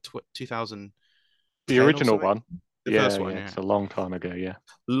it? It's like 2000. The original one. The first one, It's a long time ago. Yeah,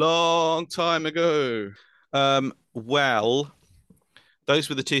 long time ago. Well, those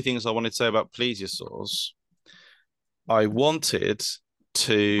were the two things I wanted to say about plesiosaurs. I wanted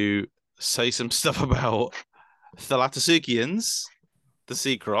to say some stuff about Thalattosaucians, the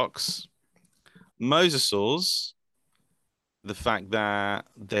sea crocs, mosasaurs, the fact that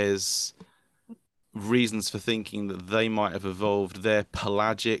there's reasons for thinking that they might have evolved their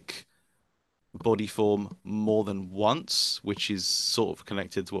pelagic body form more than once, which is sort of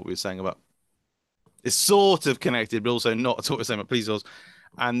connected to what we were saying about. It's sort of connected, but also not to what we're saying about plesiosaurs.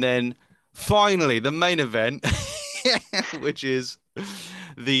 And then finally, the main event, which is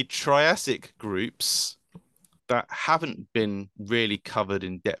the Triassic groups that haven't been really covered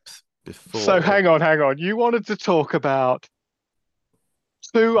in depth So before. hang on. You wanted to talk about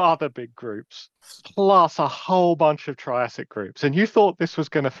two other big groups plus a whole bunch of Triassic groups, and you thought this was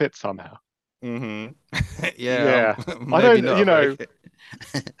going to fit somehow. Mm-hmm. Yeah, Yeah. I maybe don't, not a very.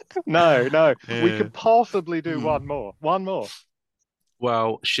 no. We Yeah. could possibly do Hmm. one more. One more.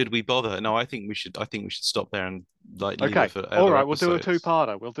 Well, should we bother? No, I think we should. I think we should stop there and like leave it Okay. for All other right. We'll do a episodes.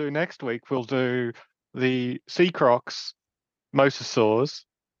 two-parter. We'll do next week. We'll do the sea crocs, mosasaurs,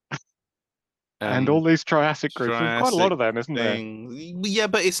 and all And these Triassic groups. There's quite a lot Triassic of them, isn't there? thing. Yeah,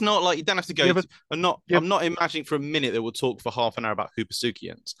 but it's not like you don't have to go. Yeah, but I'm not. yeah, I'm not imagining for a minute that we'll talk for half an hour about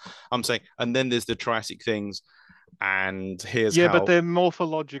Hoopasukians. I'm saying, and then there's the Triassic things, and here's yeah, but how. they're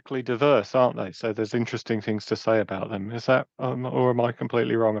morphologically diverse, aren't they? So there's interesting things to say about them. Is that, or am I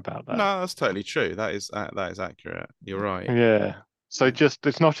completely wrong about that? No, that's totally true. That is accurate. You're right. Yeah. So just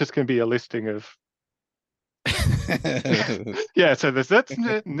it's not just going to be a listing of yeah. So there's that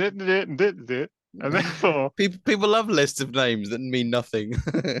and therefore People love lists of names that mean nothing.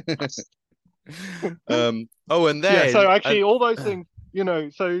 Oh, and yeah. So then actually, all those things.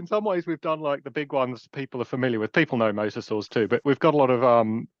 So in some ways we've done like the big ones people are familiar with. People know mosasaurs too, but we've got a lot of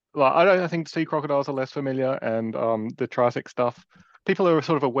like I think sea crocodiles are less familiar, and the Triassic stuff people are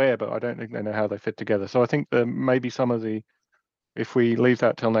sort of aware, but I don't think they know how they fit together. So I think that maybe some of the if we leave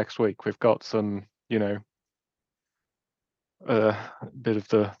that till next week, we've got some a bit of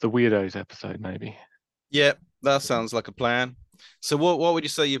the weirdos episode maybe. yeah, that sounds like a plan. So what would you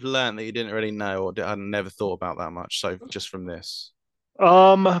say you've learned that you didn't really know or had never thought about that much? So just from this.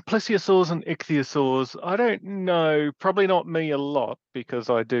 Plesiosaurs and ichthyosaurs. I don't know. Probably not me a lot because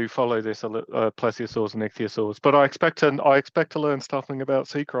I do follow this plesiosaurs and ichthyosaurs. But I expect to learn something about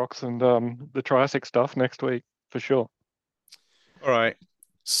sea crocs and the Triassic stuff next week for sure. All right.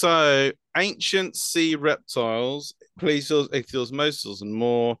 So ancient sea reptiles, plesiosaurs, ichthyosaurs, mosasaurs, and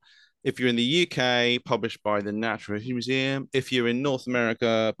more. If you're in the UK, published by the Natural History Museum. If you're in North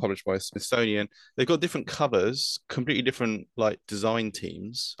America, published by Smithsonian. They've got different covers, completely different like design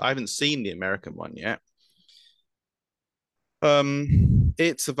teams. I haven't seen the American one yet.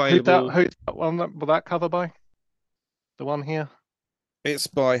 It's available. Who's that one? Will that cover by the one here? It's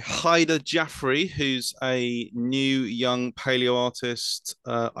by Haider Jaffrey, who's a new young paleo artist.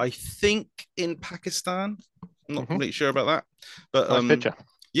 I think in Pakistan. I'm not completely sure about that, but Nice picture.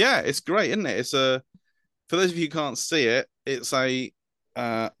 yeah, it's great, isn't it? It's a for those of you who can't see it, it's a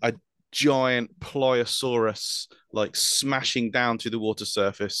giant pliosaurus like smashing down to the water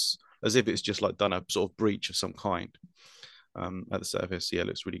surface as if it's just like done a sort of breach of some kind at the surface. Yeah, it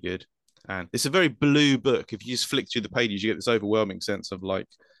looks really good. And it's a very blue book. If you just flick through the pages, you get this overwhelming sense of like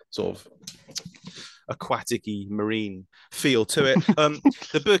sort of aquatic-y marine feel to it.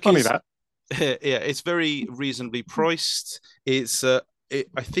 The book Funny is that. yeah, it's very reasonably priced. I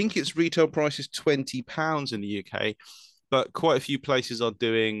think its retail price is £20 in the UK, but quite a few places are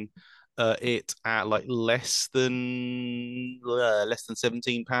doing it at like less than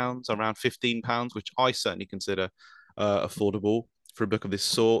 £17, around £15, which I certainly consider affordable for a book of this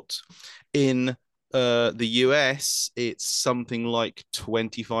sort. In the US, it's something like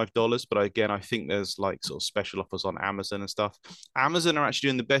 $25, but again, I think there's like sort of special offers on Amazon and stuff. Amazon are actually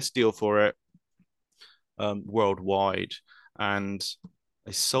doing the best deal for it worldwide, and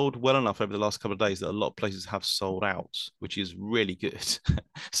they sold well enough over the last couple of days that a lot of places have sold out, which is really good.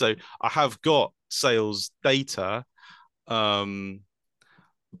 So I have got sales data. Um,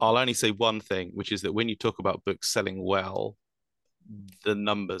 I'll only say one thing, which is that when you talk about books selling well, the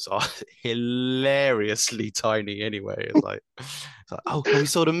numbers are hilariously tiny anyway. Oh, have we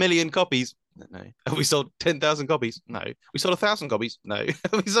sold 1 million copies? No. Have we sold 10,000 copies? No. We sold 1,000 copies? No.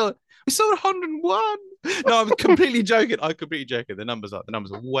 we sold 101. No, I'm completely joking. I'm completely joking. The numbers are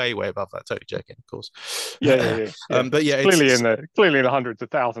way above that. Totally joking, of course. Yeah. But yeah, Clearly in the hundreds of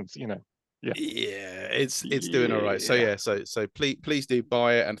thousands. Yeah. yeah, it's doing all right. So Yeah. yeah, so please do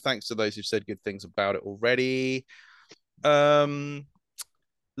buy it, and thanks to those who've said good things about it already. Um,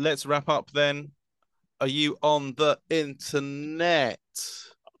 let's wrap up then. Are you on the internet?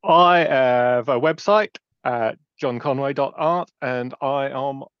 I have a website at johnconway.art and I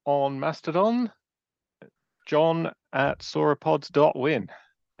am on Mastodon, john at sauropods.win.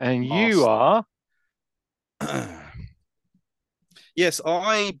 And you Master. are? Yes,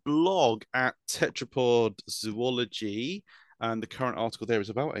 I blog at Tetrapod Zoology, And the current article there is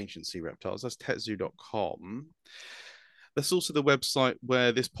about ancient sea reptiles. That's tetzoo.com. That's also the website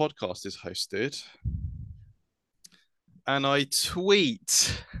where this podcast is hosted. And I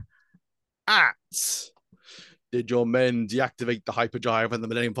tweet at Did your men deactivate the hyperdrive and the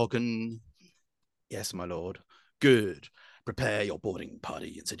Millennium Falcon? Yes, my lord. Good. Prepare your boarding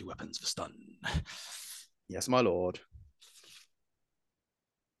party and set your weapons for stun. Yes, my lord.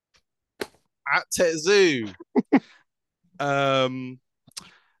 At Tetzoo.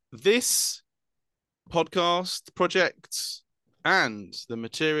 This podcast project and the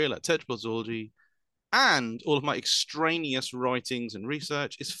material at Tetrapod Zoology and all of my extraneous writings and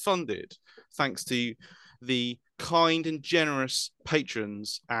research is funded thanks to the kind and generous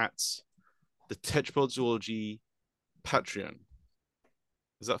patrons at the Tetrapod Zoology Patreon.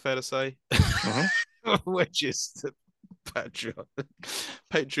 Is that fair to say? Which is the Patreon.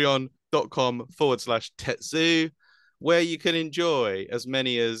 Patreon.com/Tetzoo, where you can enjoy as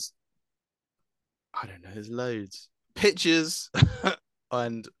many as, I don't know, there's loads. Pictures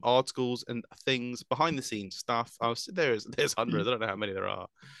and articles and things, behind the scenes stuff. There's hundreds. I don't know how many there are.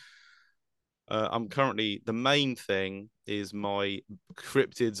 I'm currently, the main thing is my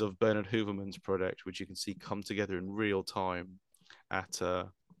Cryptids of Bernard Hooverman's project, which you can see come together in real time at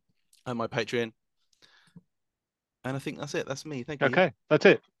my Patreon. And I think that's it. That's me. Thank you. Okay, that's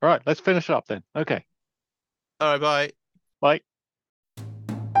it. All right, let's finish it up then. Okay. All right, bye. Bye.